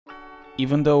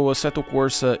Even though Assetto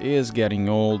Corsa is getting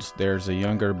old, there's a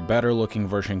younger, better looking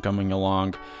version coming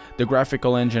along. The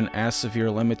graphical engine has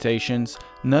severe limitations.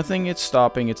 Nothing is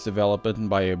stopping its development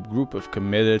by a group of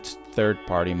committed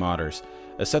third-party modders.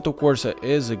 Assetto Corsa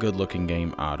is a good looking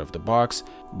game out of the box,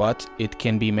 but it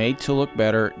can be made to look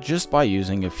better just by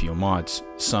using a few mods.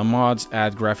 Some mods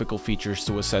add graphical features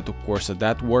to Assetto Corsa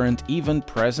that weren't even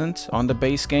present on the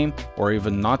base game or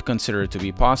even not considered to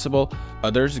be possible.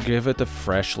 Others give it a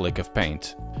fresh lick of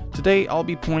paint. Today I'll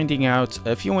be pointing out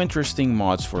a few interesting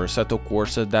mods for Assetto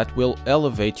Corsa that will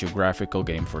elevate your graphical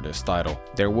game for this title.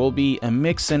 There will be a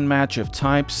mix and match of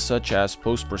types such as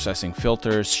post-processing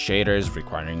filters, shaders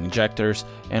requiring injectors,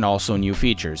 and also new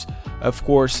features. Of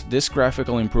course, this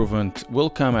graphical improvement will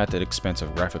come at the expense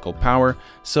of graphical power,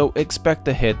 so expect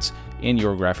a hit in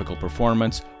your graphical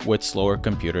performance, with slower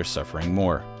computers suffering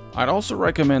more. I'd also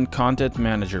recommend Content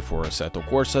Manager for Assetto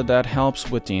Corsa that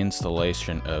helps with the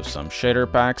installation of some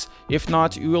shader packs. If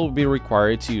not, you will be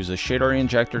required to use a shader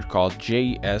injector called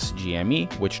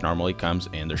JSGME, which normally comes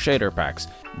in the shader packs.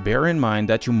 Bear in mind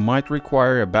that you might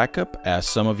require a backup, as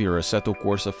some of your Assetto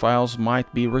Corsa files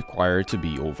might be required to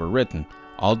be overwritten.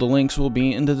 All the links will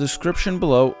be in the description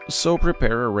below, so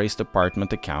prepare a race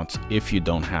department account if you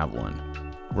don't have one.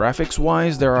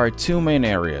 Graphics-wise, there are two main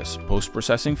areas,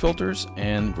 post-processing filters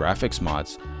and graphics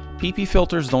mods. PP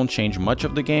filters don't change much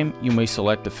of the game, you may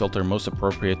select the filter most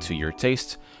appropriate to your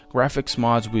taste. Graphics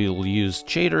mods will use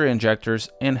shader injectors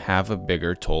and have a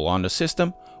bigger toll on the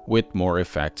system, with more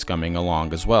effects coming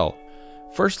along as well.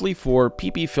 Firstly, for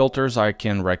PP filters, I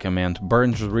can recommend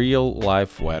Burn's Real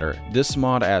Life Weather. This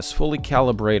mod has fully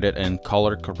calibrated and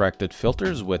color-corrected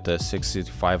filters with a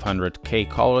 6500K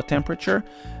color temperature.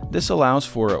 This allows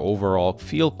for an overall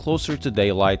feel closer to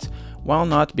daylight while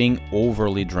not being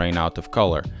overly drained out of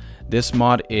color. This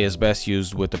mod is best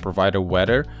used with the provider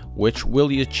weather, which will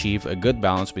achieve a good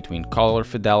balance between color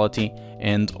fidelity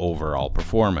and overall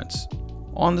performance.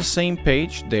 On the same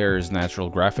page, there's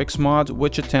Natural Graphics mod,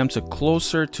 which attempts a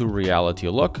closer to reality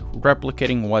look,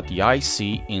 replicating what the eye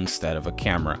sees instead of a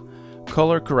camera.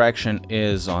 Color correction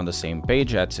is on the same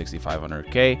page at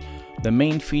 6500K. The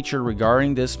main feature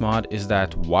regarding this mod is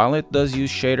that while it does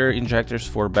use shader injectors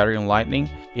for better enlightening,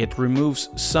 it removes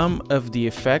some of the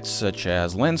effects such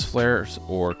as lens flares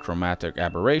or chromatic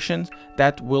aberrations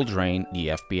that will drain the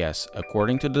FPS.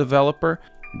 According to the developer,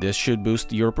 this should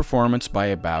boost your performance by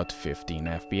about 15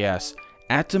 FPS.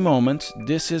 At the moment,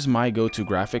 this is my go-to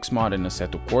graphics mod in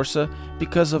Assetto Corsa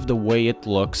because of the way it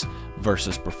looks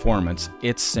versus performance.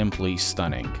 It's simply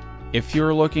stunning. If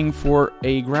you're looking for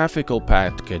a graphical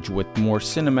package with more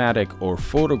cinematic or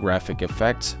photographic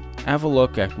effects, have a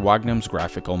look at Wagnum's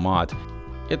graphical mod.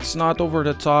 It's not over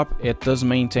the top, it does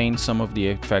maintain some of the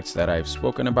effects that I've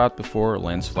spoken about before,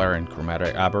 lens flare and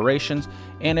chromatic aberrations,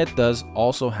 and it does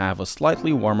also have a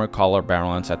slightly warmer color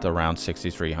balance at around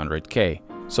 6300K.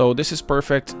 So this is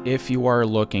perfect if you are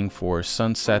looking for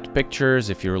sunset pictures,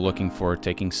 if you're looking for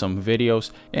taking some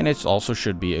videos, and it also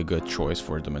should be a good choice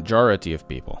for the majority of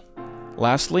people.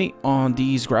 Lastly, on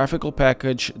these graphical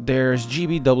package, there's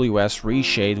GBWS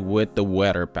Reshade with the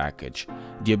Weather package.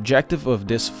 The objective of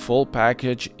this full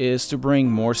package is to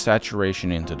bring more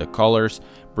saturation into the colors,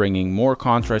 bringing more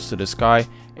contrast to the sky,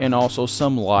 and also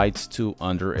some lights to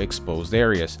underexposed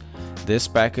areas. This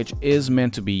package is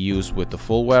meant to be used with the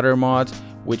full Weather mod,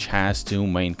 which has two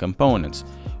main components.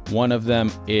 One of them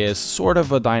is sort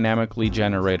of a dynamically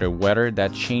generated weather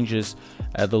that changes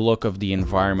the look of the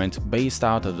environment based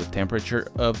out of the temperature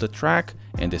of the track,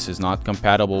 and this is not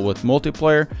compatible with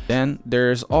multiplayer. Then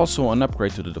there's also an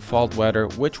upgrade to the default weather,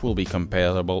 which will be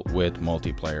compatible with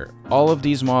multiplayer. All of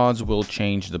these mods will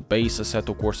change the base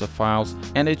Assetto Corsa files,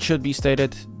 and it should be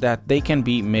stated that they can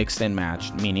be mixed and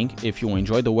matched, meaning if you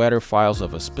enjoy the weather files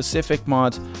of a specific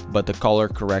mod but the color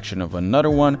correction of another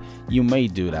one, you may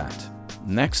do that.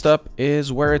 Next up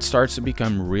is where it starts to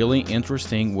become really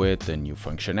interesting with the new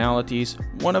functionalities.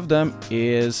 One of them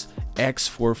is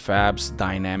X4Fab's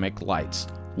dynamic lights.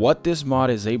 What this mod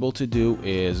is able to do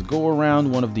is go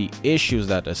around one of the issues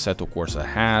that Assetto Corsa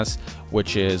has,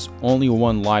 which is only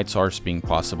one light source being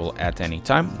possible at any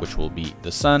time, which will be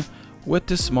the sun. With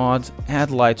this mod,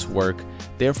 headlights work,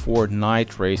 therefore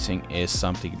night racing is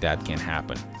something that can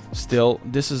happen. Still,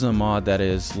 this is a mod that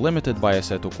is limited by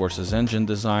Assetto Corsa's engine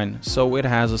design, so it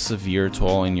has a severe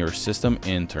toll in your system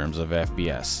in terms of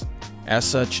FPS. As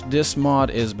such, this mod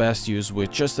is best used with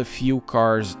just a few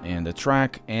cars in the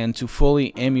track, and to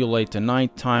fully emulate the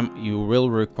nighttime, you will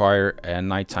require a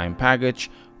nighttime package,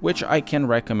 which I can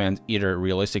recommend either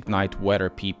Realistic Night Weather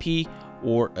PP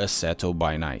or Assetto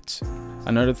by night.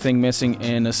 Another thing missing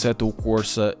in Assetto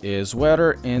Corsa is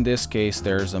weather. In this case,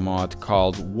 there's a mod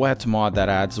called Wet Mod that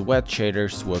adds wet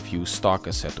shaders to a few stock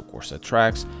Assetto Corsa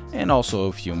tracks and also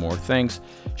a few more things.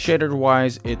 Shader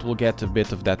wise, it will get a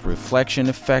bit of that reflection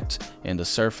effect in the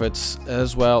surface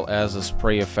as well as a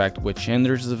spray effect which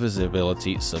hinders the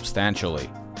visibility substantially.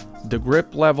 The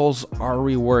grip levels are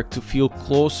reworked to feel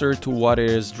closer to what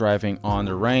it is driving on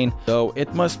the rain, though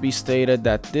it must be stated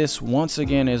that this once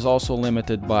again is also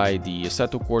limited by the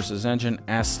Assetto Corsa's engine,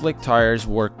 as slick tires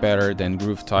work better than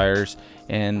groove tires,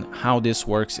 and how this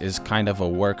works is kind of a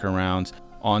workaround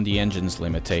on the engine's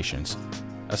limitations.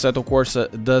 Assetto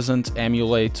Corsa doesn't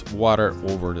emulate water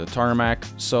over the tarmac,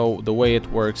 so the way it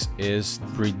works is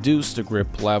reduce the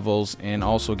grip levels and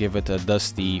also give it a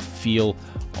dusty feel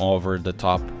over the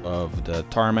top of the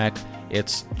tarmac.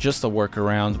 It's just a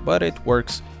workaround, but it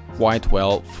works quite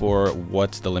well for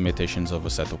what the limitations of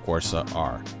Assetto Corsa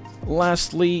are.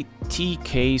 Lastly,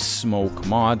 TK Smoke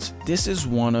mods. This is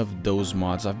one of those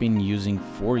mods I've been using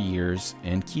for years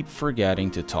and keep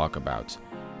forgetting to talk about.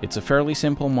 It's a fairly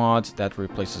simple mod that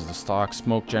replaces the stock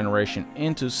smoke generation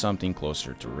into something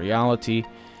closer to reality.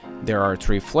 There are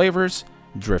 3 flavors: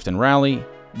 Drift and Rally,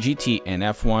 GT and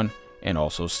F1, and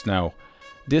also Snow.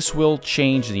 This will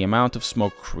change the amount of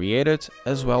smoke created,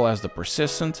 as well as the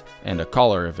persistence and the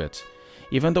color of it.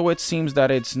 Even though it seems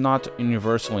that it's not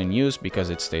universal in use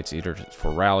because it states either for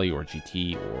Rally or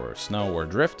GT or Snow or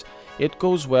Drift, it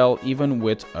goes well even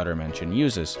with other mentioned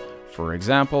uses. For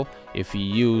example, if you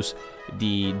use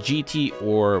the GT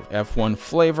or F1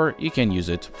 flavor, you can use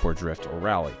it for Drift or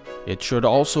Rally. It should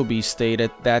also be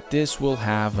stated that this will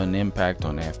have an impact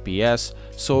on FPS,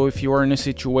 so if you are in a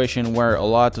situation where a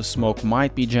lot of smoke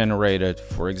might be generated,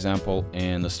 for example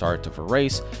in the start of a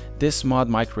race, this mod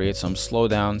might create some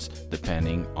slowdowns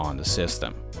depending on the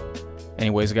system.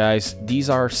 Anyways guys,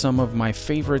 these are some of my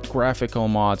favorite graphical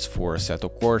mods for Assetto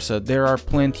Corsa. There are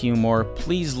plenty more.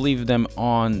 Please leave them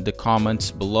on the comments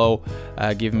below.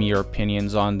 Give me your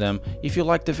opinions on them. If you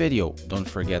liked the video, don't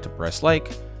forget to press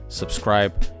like,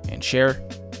 subscribe, and share.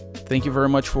 Thank you very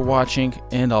much for watching,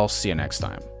 and I'll see you next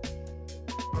time.